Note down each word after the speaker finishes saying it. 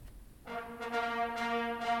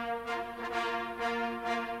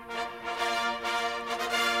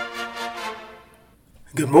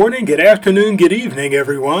Good morning, good afternoon, good evening,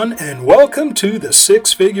 everyone, and welcome to the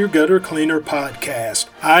Six Figure Gutter Cleaner Podcast.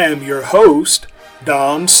 I am your host,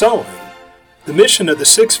 Don Sulling. The mission of the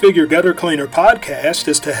Six Figure Gutter Cleaner Podcast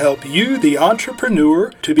is to help you, the entrepreneur,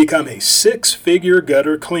 to become a six-figure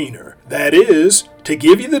gutter cleaner. That is, to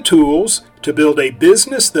give you the tools to build a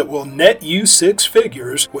business that will net you six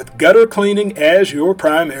figures with gutter cleaning as your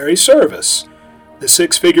primary service. The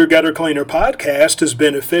Six Figure Gutter Cleaner Podcast is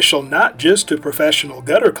beneficial not just to professional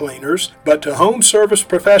gutter cleaners, but to home service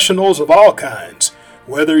professionals of all kinds.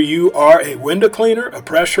 Whether you are a window cleaner, a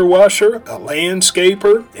pressure washer, a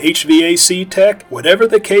landscaper, HVAC tech, whatever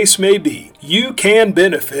the case may be, you can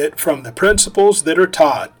benefit from the principles that are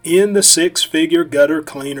taught in the Six Figure Gutter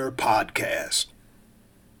Cleaner Podcast.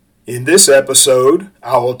 In this episode,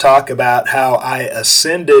 I will talk about how I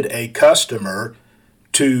ascended a customer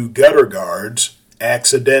to gutter guards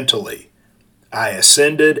accidentally. I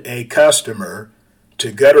ascended a customer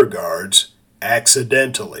to gutter guards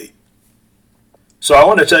accidentally. So I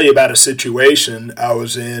want to tell you about a situation I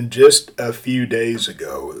was in just a few days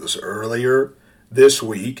ago. It was earlier this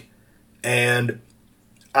week, and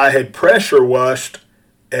I had pressure washed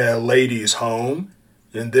a lady's home,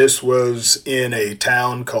 and this was in a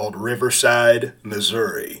town called Riverside,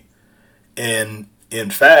 Missouri. And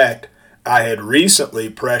in fact, I had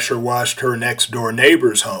recently pressure washed her next door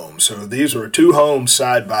neighbor's home. So these were two homes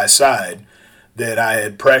side by side that I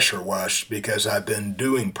had pressure washed because I've been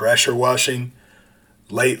doing pressure washing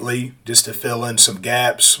lately just to fill in some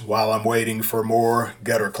gaps while I'm waiting for more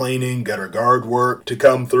gutter cleaning, gutter guard work to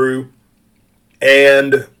come through.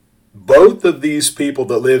 And both of these people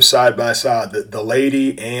that live side by side, the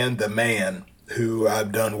lady and the man who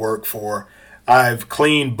I've done work for, I've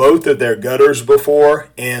cleaned both of their gutters before,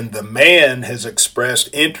 and the man has expressed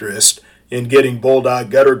interest in getting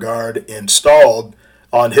Bulldog Gutter Guard installed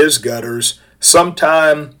on his gutters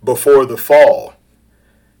sometime before the fall.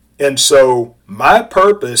 And so my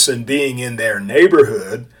purpose in being in their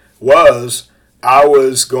neighborhood was I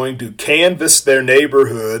was going to canvass their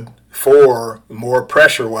neighborhood for more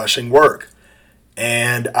pressure washing work,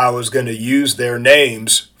 and I was going to use their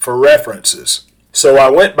names for references. So I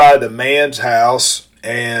went by the man's house,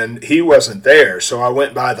 and he wasn't there. So I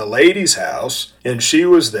went by the lady's house, and she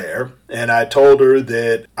was there, and I told her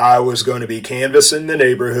that I was going to be canvassing the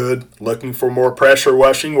neighborhood, looking for more pressure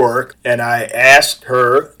washing work, and I asked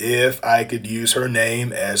her if I could use her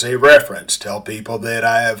name as a reference, tell people that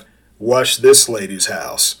I have washed this lady's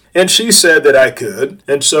house. And she said that I could,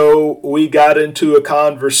 and so we got into a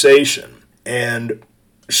conversation, and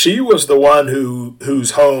she was the one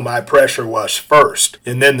whose home I pressure washed first,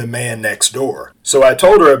 and then the man next door. So I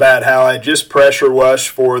told her about how I just pressure washed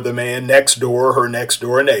for the man next door, her next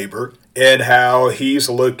door neighbor, and how he's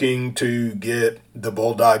looking to get the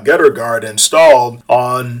Bulldog Gutter Guard installed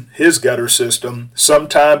on his gutter system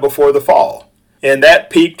sometime before the fall. And that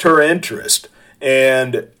piqued her interest.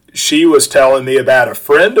 And she was telling me about a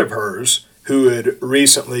friend of hers who had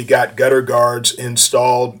recently got gutter guards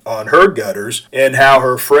installed on her gutters, and how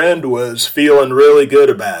her friend was feeling really good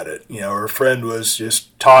about it. You know, her friend was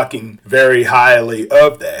just talking very highly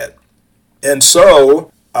of that. And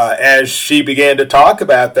so, as she began to talk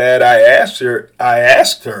about that, I asked her,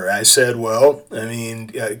 I said, well,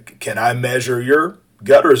 can I measure your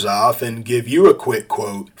gutters off and give you a quick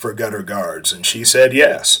quote for gutter guards? And she said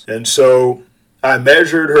yes. And so I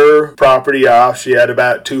measured her property off. She had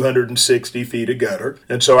about 260 feet of gutter.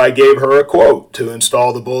 And so I gave her a quote to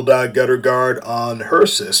install the Bulldog Gutter Guard on her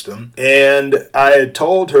system. And I had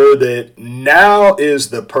told her that now is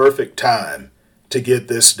the perfect time to get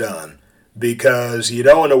this done, because you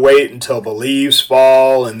don't want to wait until the leaves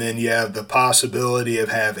fall and then you have the possibility of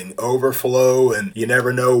having overflow, and you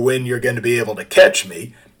never know when you're going to be able to catch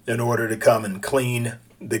me in order to come and clean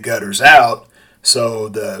the gutters out. So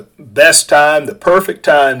the best time, the perfect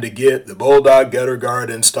time to get the Bulldog Gutter Guard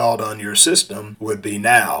installed on your system would be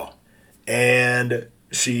now. And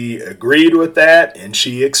she agreed with that, and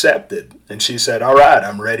she accepted. And she said, all right,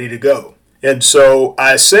 I'm ready to go. And so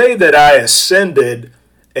I say that I ascended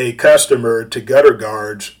a customer to gutter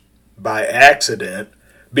guards by accident,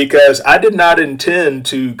 because I did not intend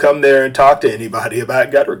to come there and talk to anybody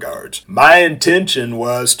about gutter guards. My intention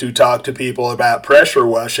was to talk to people about pressure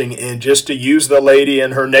washing and just to use the lady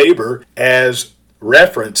and her neighbor as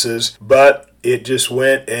references, but it just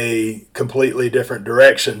went a completely different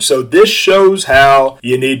direction. So this shows how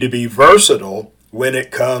you need to be versatile when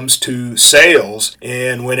it comes to sales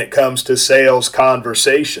and when it comes to sales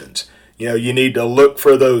conversations. You know, you need to look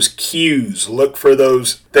for those cues, look for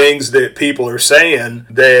those things that people are saying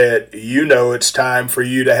that you know it's time for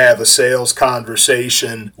you to have a sales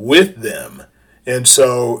conversation with them. And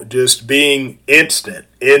so just being instant,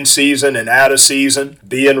 in season and out of season,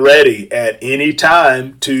 being ready at any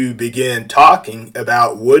time to begin talking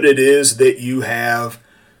about what it is that you have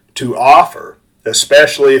to offer,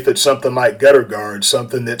 especially if it's something like gutter guard,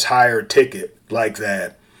 something that's higher ticket like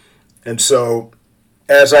that. And so,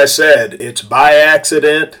 as I said, it's by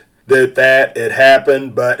accident that it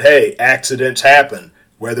happened, but hey, accidents happen,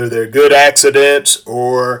 whether they're good accidents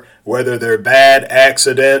or whether they're bad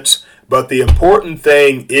accidents. But the important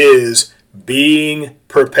thing is being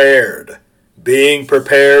prepared. Being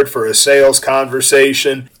prepared for a sales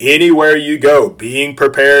conversation anywhere you go. Being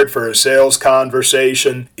prepared for a sales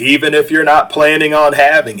conversation even if you're not planning on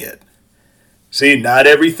having it. See, not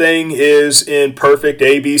everything is in perfect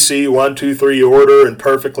ABC 1, 2, 3 order and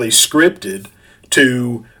perfectly scripted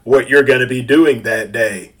to what you're going to be doing that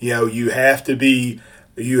day. You have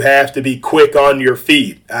to be quick on your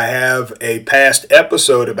feet. I have a past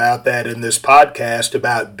episode about that in this podcast,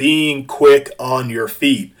 about being quick on your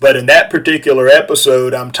feet. But in that particular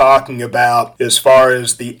episode, I'm talking about as far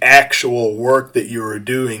as the actual work that you are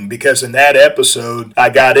doing. Because in that episode, I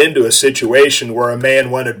got into a situation where a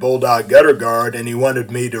man wanted Bulldog gutter guard, and he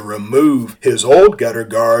wanted me to remove his old gutter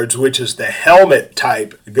guards, which is the helmet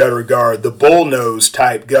type gutter guard, the bullnose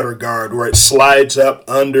type gutter guard, where it slides up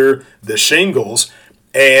under the shingles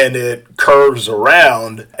and it curves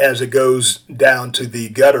around as it goes down to the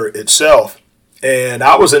gutter itself. And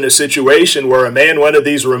I was in a situation where a man wanted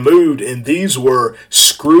these removed, and these were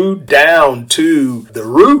screwed down to the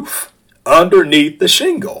roof underneath the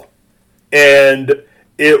shingle. And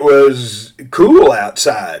it was cool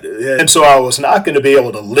outside. And so I was not going to be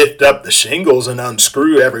able to lift up the shingles and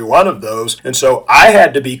unscrew every one of those. And so I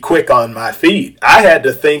had to be quick on my feet. I had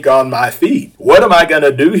to think on my feet. What am I going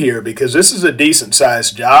to do here? Because this is a decent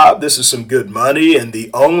sized job. This is some good money. And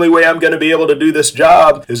the only way I'm going to be able to do this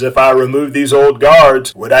job is if I remove these old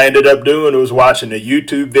guards. What I ended up doing was watching a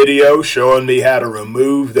YouTube video showing me how to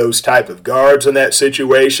remove those type of guards in that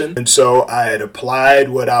situation. And so I had applied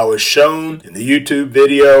what I was shown in the YouTube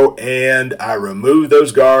video, and I removed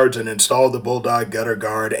those guards and installed the Bulldog gutter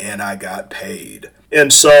guard, and I got paid.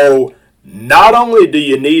 And so not only do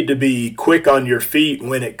you need to be quick on your feet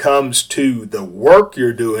when it comes to the work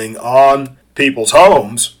you're doing on people's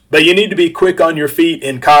homes, but you need to be quick on your feet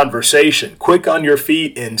in conversation, quick on your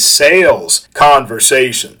feet in sales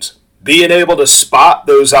conversations, being able to spot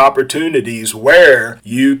those opportunities where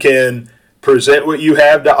you can present what you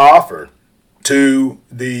have to offer to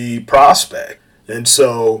the prospect. And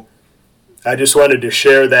so I just wanted to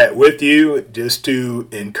share that with you, just to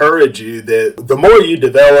encourage you that the more you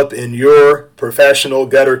develop in your professional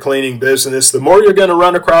gutter cleaning business, the more you're going to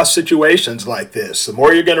run across situations like this. The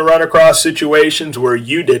more you're going to run across situations where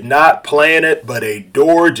you did not plan it, but a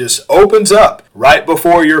door just opens up right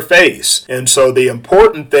before your face. And so the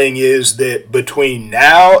important thing is that between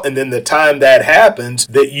now and then the time that happens,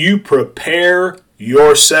 that you prepare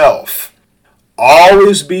yourself.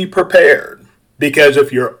 Always be prepared. Because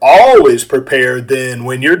if you're always prepared, then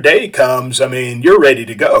when your day comes, you're ready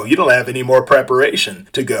to go. You don't have any more preparation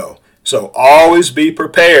to go. So always be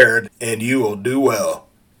prepared, and you will do well.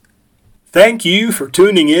 Thank you for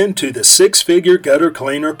tuning in to the Six Figure Gutter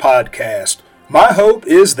Cleaner podcast. My hope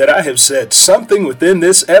is that I have said something within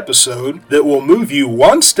this episode that will move you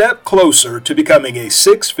one step closer to becoming a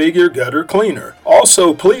six-figure gutter cleaner.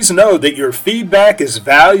 Also, please know that your feedback is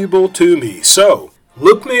valuable to me. So,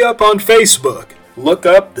 look me up on Facebook, look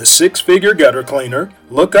up the Six Figure Gutter Cleaner,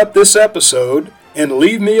 look up this episode, and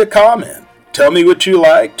leave me a comment. Tell me what you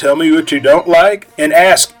like, tell me what you don't like, and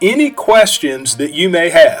ask any questions that you may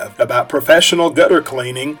have about professional gutter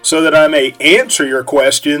cleaning so that I may answer your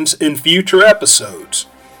questions in future episodes.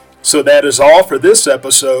 So that is all for this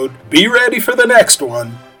episode. Be ready for the next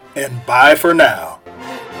one, and bye for now.